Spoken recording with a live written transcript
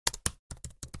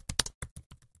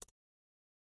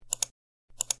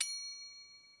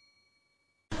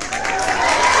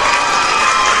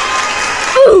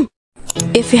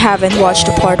If you haven't watched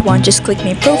the part 1, just click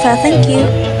my profile. Thank you.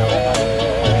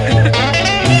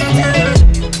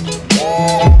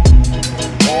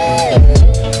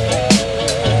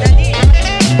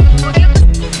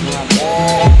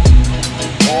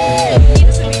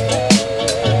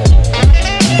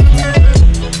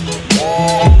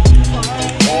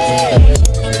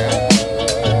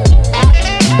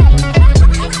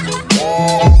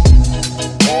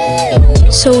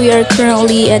 So we are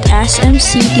currently at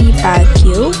SMCD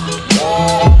Baguio.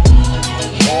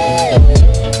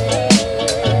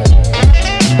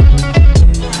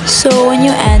 So when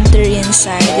you enter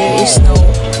inside, there is no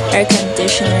air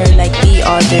conditioner like the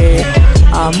other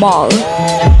mall.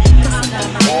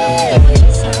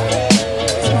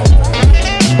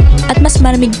 At mas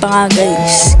malamig pa nga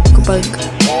guys kapag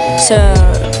sa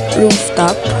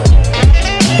rooftop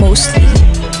mostly.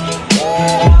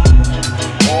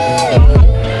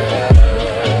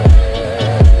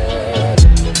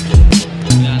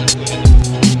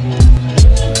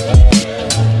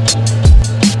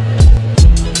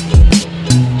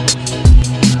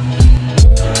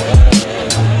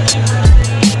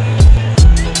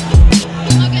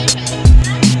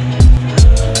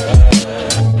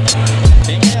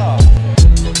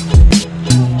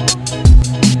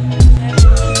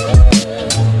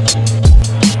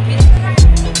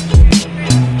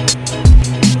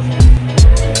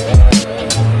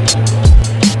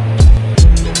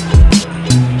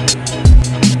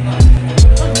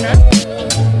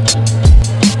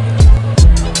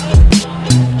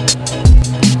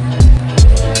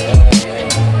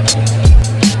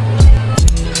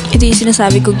 Ito yung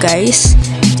sinasabi ko guys,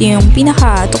 ito yung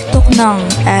pinaka-tuktok ng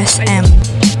SM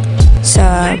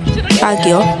sa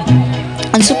Baguio.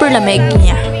 Ang super lamig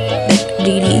niya, like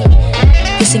really,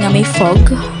 kasi nga may fog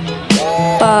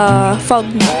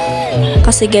na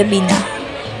kasi gabi na,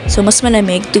 so mas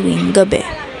malamig tuwing gabi.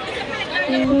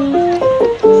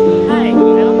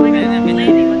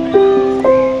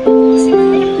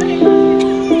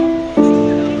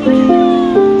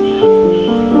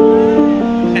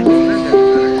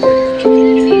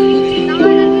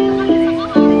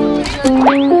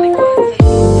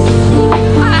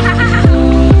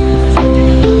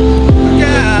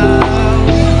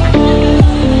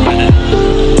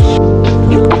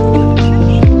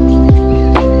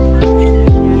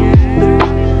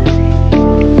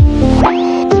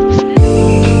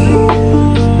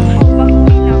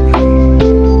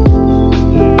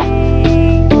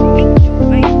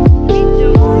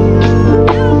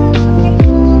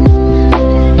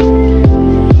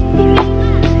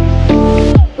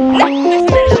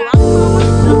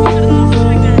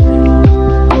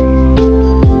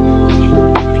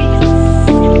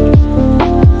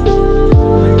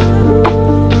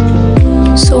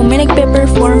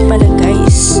 Nagpe-perform pala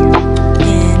guys,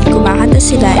 and kumakanta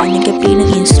sila and nag-play ng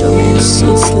instruments.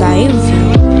 It's live,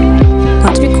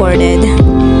 not recorded,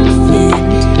 and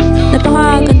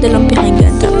napakaganda lang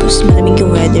pakinggan, tapos malamig yung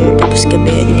weather, tapos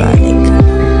gabi, diba? Like,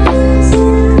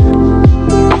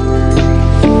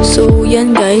 so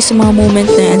yan guys, sa mga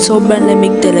moment na yan, sobrang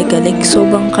lamig talaga, like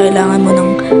sobrang kailangan mo ng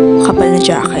kapal na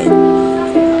jacket.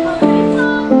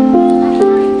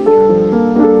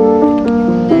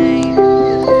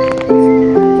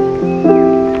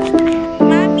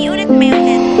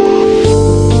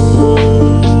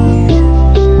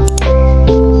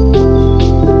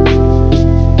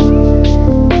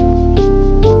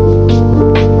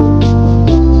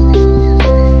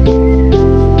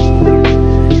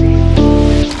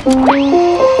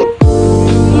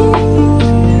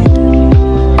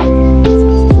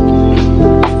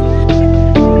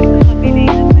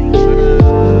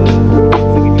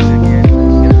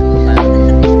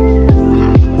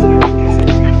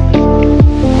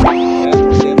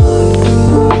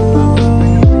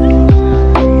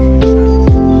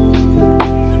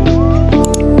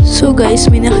 So guys,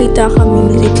 may nakita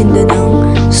kami nagtitinda ng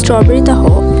strawberry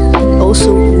taho and also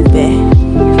ube.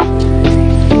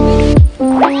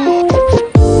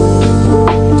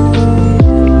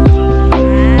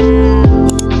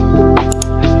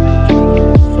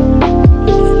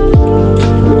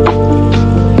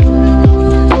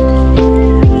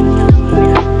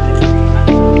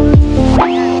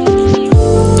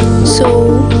 So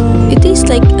it tastes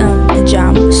like a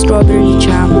jam, strawberry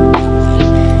jam.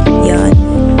 Yan.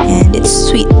 And it's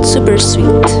sweet, super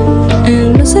sweet.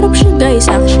 And masarap siya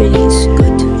guys, actually. It's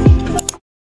good.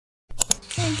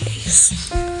 Hey guys.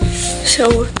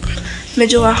 So,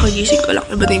 medyo kakagising ko lang.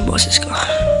 Iba na yung boses ko.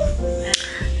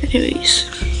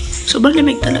 Anyways. Sobrang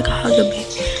lamig talaga kagabi.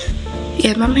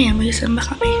 Yan, mamaya mag-isamba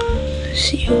kami.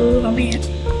 See you mamaya.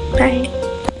 Bye.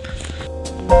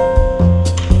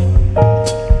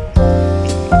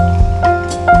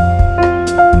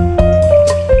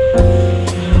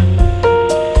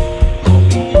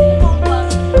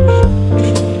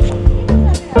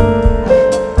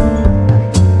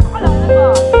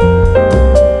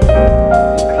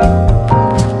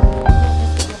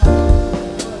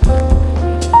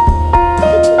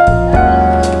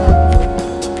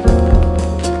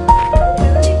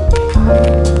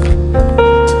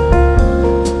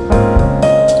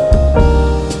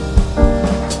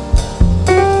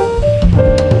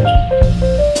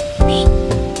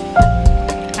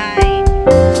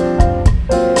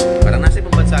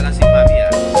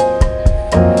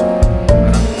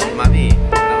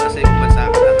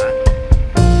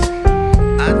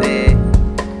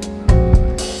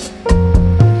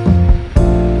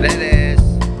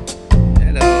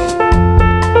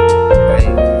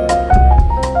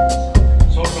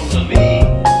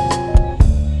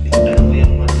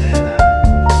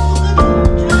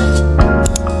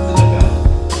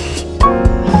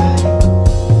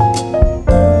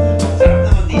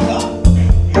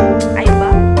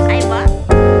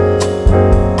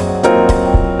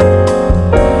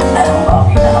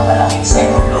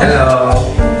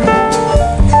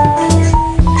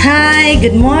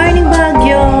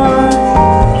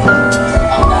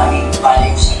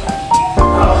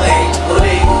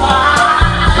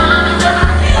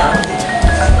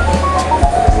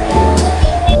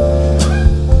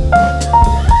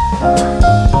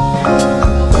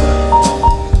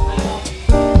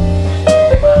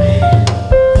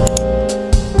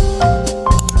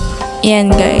 Ayan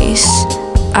guys,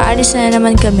 aalis na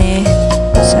naman kami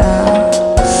sa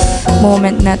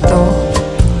moment na to.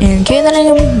 And kayo na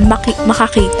lang yung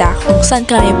makakita kung saan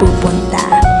kami pupunta.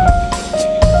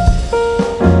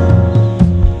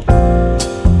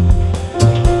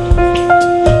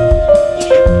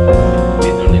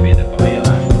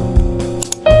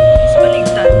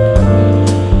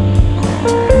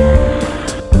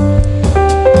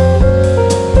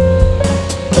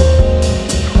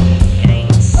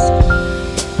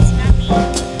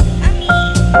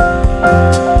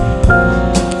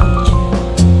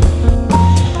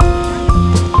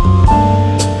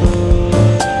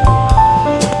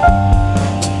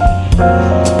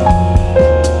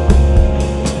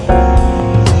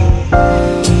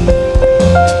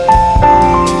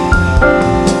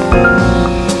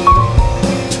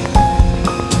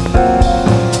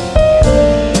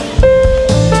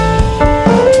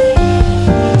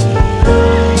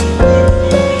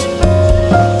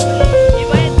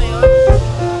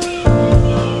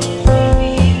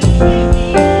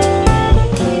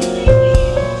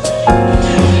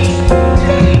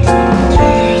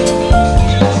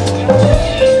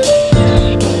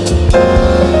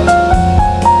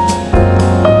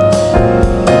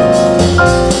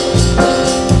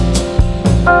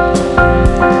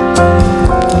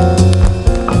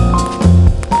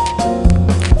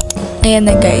 Ayan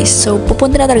na guys, so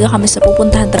pupunta na talaga kami sa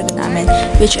pupuntahan talaga namin,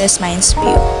 which is Mines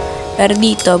View. Pero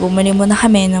dito, bumili muna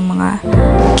kami ng mga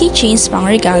keychains, pang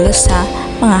regalo sa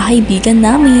mga kaibigan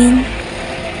namin.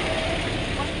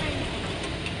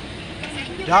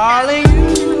 Darling,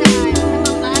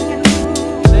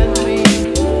 send me,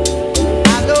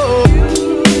 I know,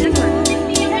 send me,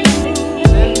 darling,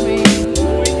 send me,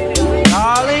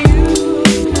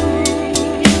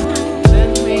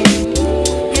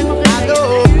 I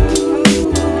know,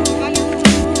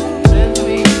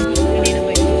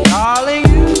 send me, darling,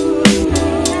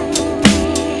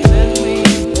 send me,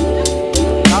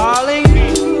 darling,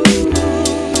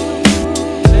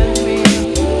 send me,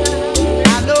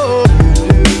 I know.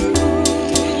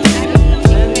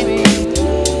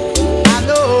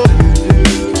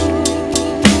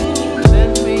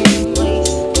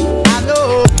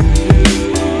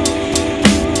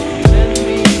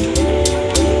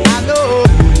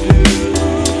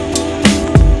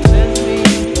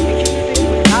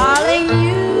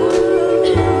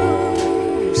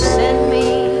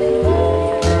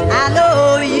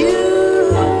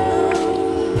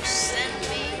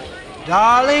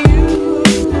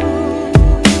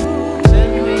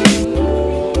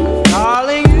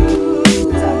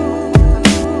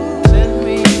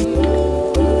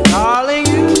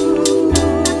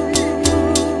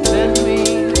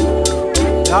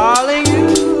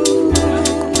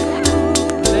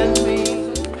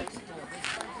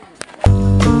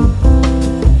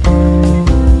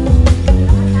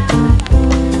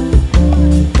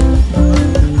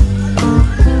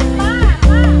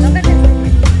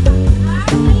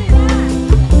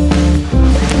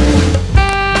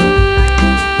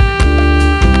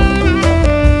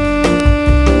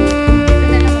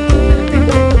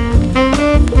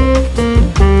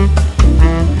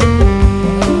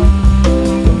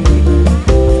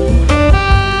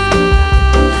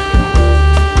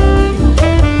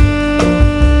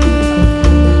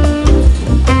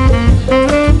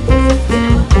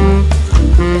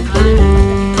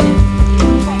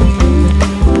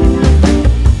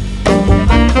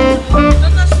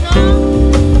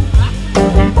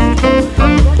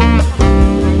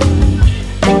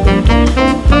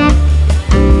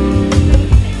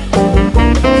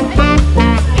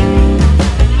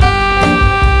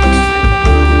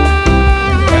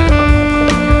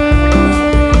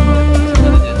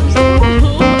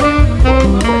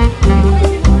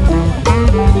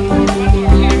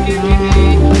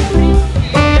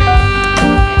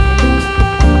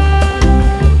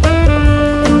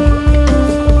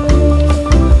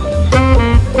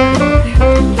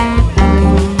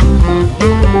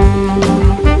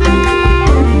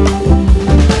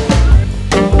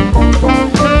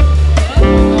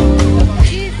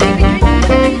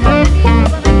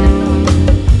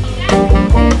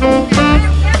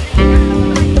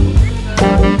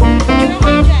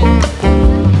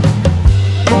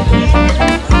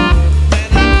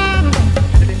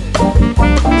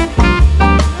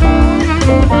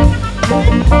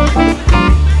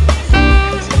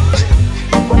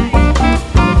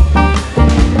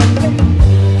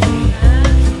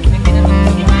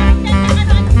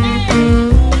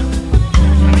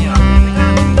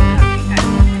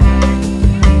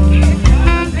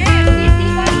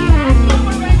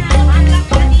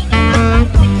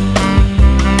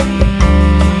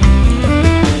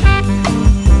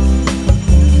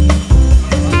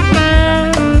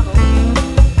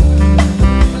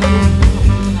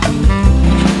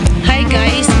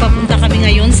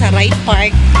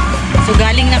 So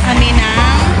galing na kami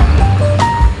ng...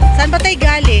 Saan ba tayo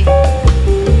galing?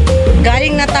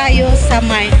 Galing na tayo sa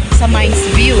Mines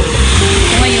View.